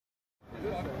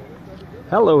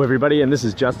Hello everybody, and this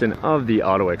is Justin of the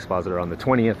Auto Expositor on the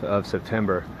 20th of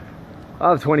September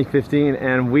of 2015,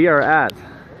 and we are at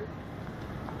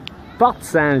Porte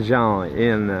Saint-Jean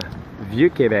in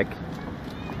Vieux-Québec,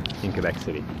 in Quebec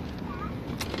City.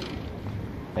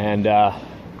 And I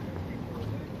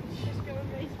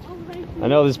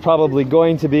know this is probably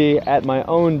going to be at my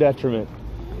own detriment,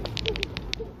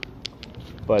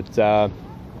 but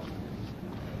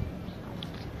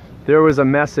there was a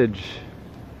message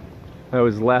that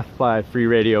was left by Free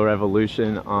Radio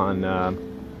Revolution on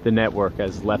the network,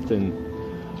 as left in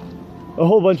a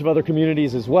whole bunch of other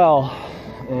communities as well.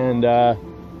 And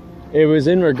it was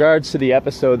in regards to the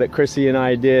episode that Chrissy and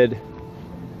I did,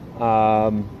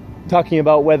 talking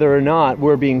about whether or not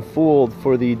we're being fooled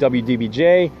for the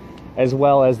WDBJ as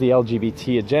well as the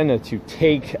LGBT agenda to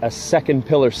take a second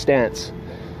pillar stance.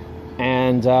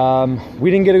 And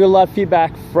we didn't get a good lot of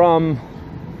feedback from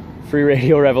Free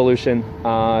Radio Revolution,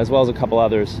 as well as a couple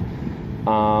others.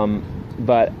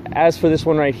 But as for this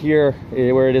one right here,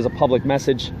 where it is a public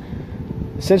message,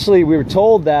 essentially we were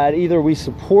told that either we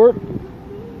support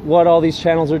what all these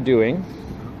channels are doing,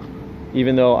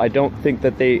 even though I don't think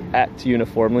that they act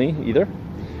uniformly either,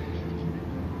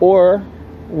 or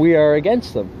we are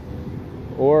against them,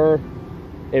 or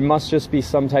it must just be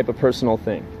some type of personal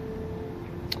thing.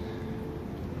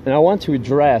 And I want to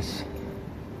address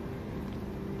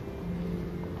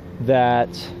that,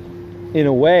 in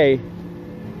a way,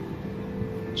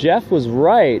 Jeff was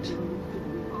right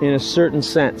in a certain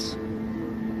sense.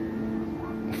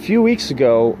 A few weeks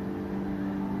ago,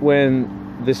 when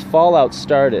this fallout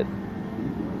started,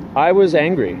 I was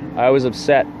angry, I was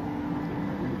upset,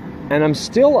 and I'm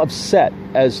still upset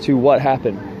as to what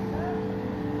happened.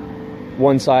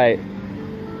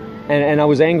 And I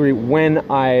was angry when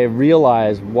I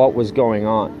realized what was going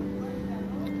on.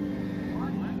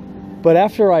 But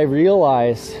after I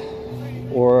realized,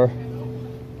 or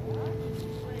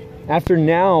after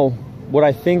now, what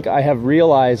I think I have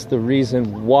realized the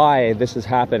reason why this is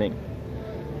happening,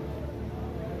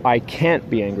 I can't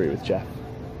be angry with Jeff.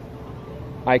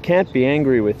 I can't be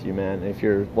angry with you, man, if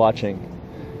you're watching.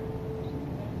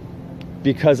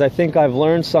 Because I think I've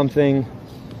learned something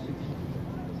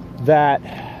that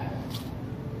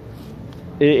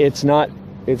it's not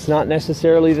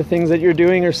necessarily the things that you're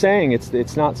doing or saying.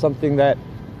 It's not something that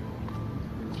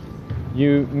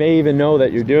you may even know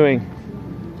that you're doing.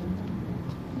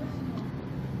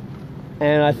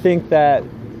 And I think that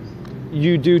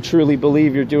you do truly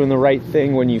believe you're doing the right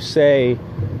thing when you say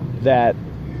that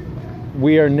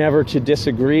we are never to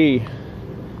disagree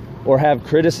or have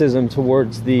criticism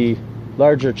towards the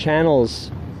larger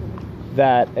channels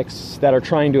that are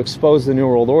trying to expose the New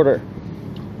World Order,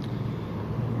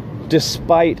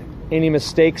 despite any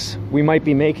mistakes we might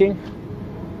be making,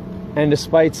 and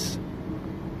despite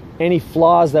any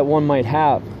flaws that one might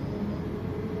have.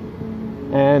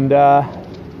 And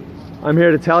I'm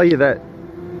here to tell you that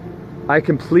I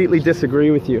completely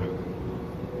disagree with you.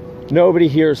 Nobody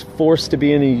here is forced to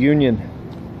be in a union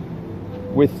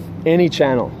with any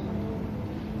channel.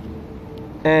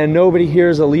 And nobody here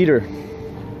is a leader.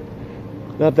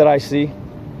 Not that I see.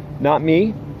 Not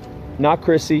me. Not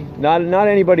Chrissy, not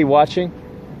anybody watching,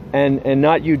 and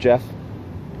not you, Jeff.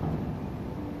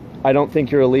 I don't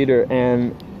think you're a leader,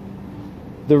 and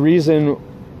the reason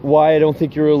why I don't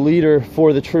think you're a leader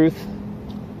for the truth,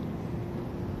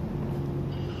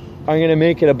 I'm going to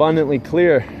make it abundantly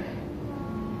clear,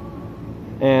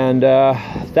 and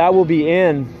that will be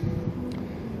in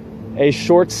a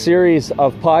short series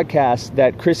of podcasts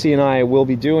that Chrissy and I will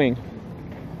be doing.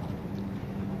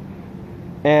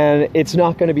 And it's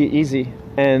not going to be easy,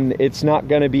 and it's not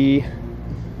going to be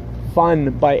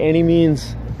fun by any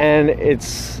means, and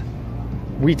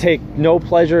we take no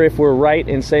pleasure if we're right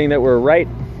in saying that we're right.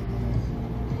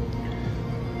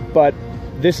 But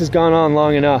this has gone on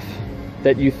long enough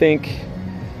that you think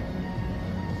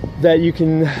that you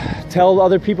can tell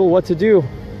other people what to do,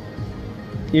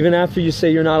 even after you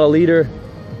say you're not a leader.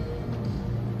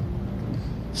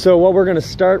 So what we're going to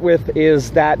start with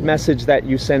is that message that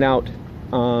you sent out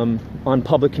on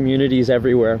public communities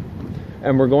everywhere,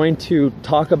 and we're going to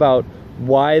talk about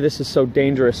why this is so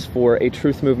dangerous for a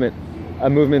truth movement, a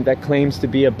movement that claims to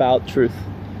be about truth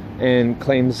and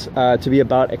claims to be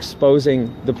about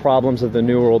exposing the problems of the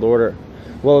New World Order.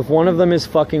 Well, if one of them is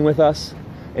fucking with us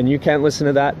and you can't listen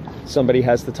to that, somebody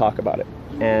has to talk about it,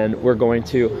 and we're going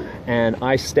to. And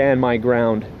I stand my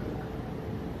ground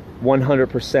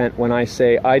 100% when I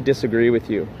say I disagree with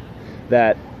you,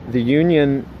 that the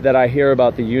union that I hear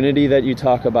about, the unity that you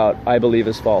talk about, I believe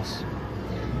is false.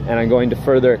 And I'm going to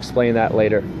further explain that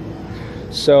later.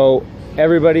 So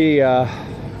everybody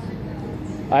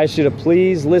I should have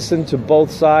please listened to both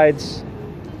sides,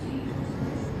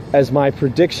 as my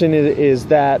prediction is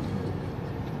that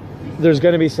there's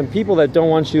going to be some people that don't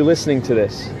want you listening to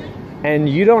this. And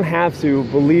you don't have to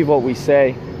believe what we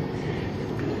say,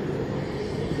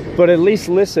 but at least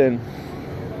listen,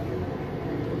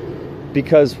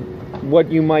 because what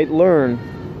you might learn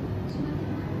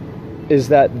is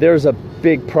that there's a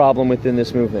big problem within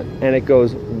this movement, and it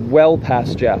goes well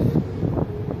past Jeff.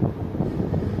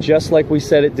 Just like we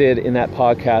said it did in that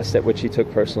podcast at which he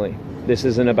took personally. This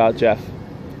isn't about Jeff.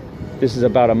 This is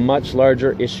about a much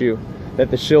larger issue that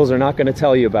the shills are not going to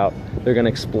tell you about. They're going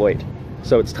to exploit.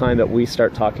 So it's time that we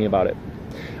start talking about it.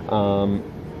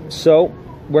 So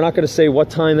we're not going to say what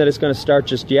time that it's going to start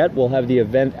just yet. We'll have the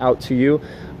event out to you.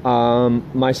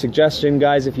 My suggestion,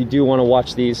 guys, if you do want to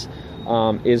watch these,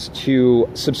 is to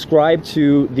subscribe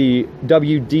to the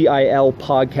WDIL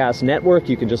podcast network.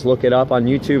 You can just look it up on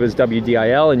YouTube as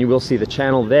WDIL, and you will see the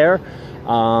channel there.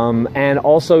 And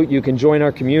also, you can join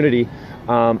our community.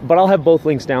 But I'll have both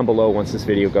links down below once this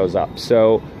video goes up.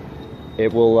 So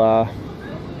it will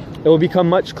become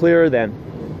much clearer then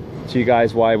to you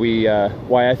guys why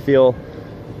I feel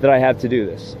that I have to do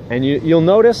this. And you'll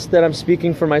notice that I'm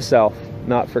speaking for myself,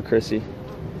 not for Chrissy,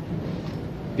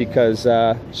 because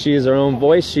she is her own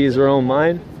voice, she is her own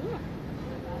mind,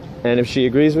 and if she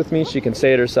agrees with me, she can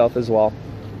say it herself as well.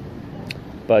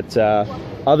 But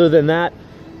other than that,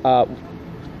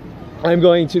 I'm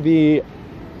going to be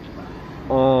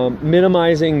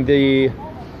minimizing the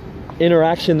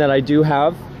interaction that I do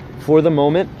have for the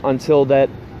moment until that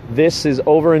this is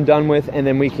over and done with, and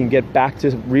then we can get back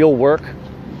to real work,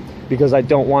 because I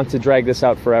don't want to drag this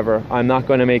out forever. I'm not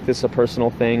going to make this a personal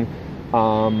thing,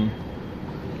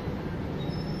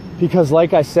 because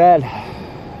like I said,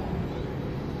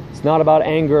 it's not about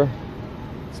anger,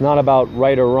 it's not about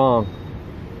right or wrong,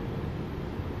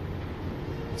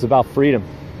 it's about freedom.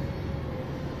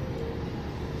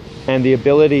 And the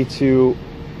ability to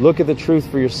look at the truth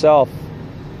for yourself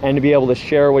and to be able to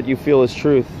share what you feel is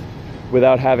truth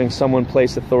without having someone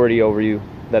place authority over you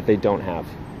that they don't have.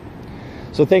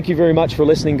 So thank you very much for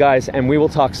listening, guys, and we will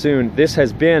talk soon. This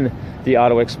has been the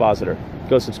Auto Expositor.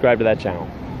 Go subscribe to that channel.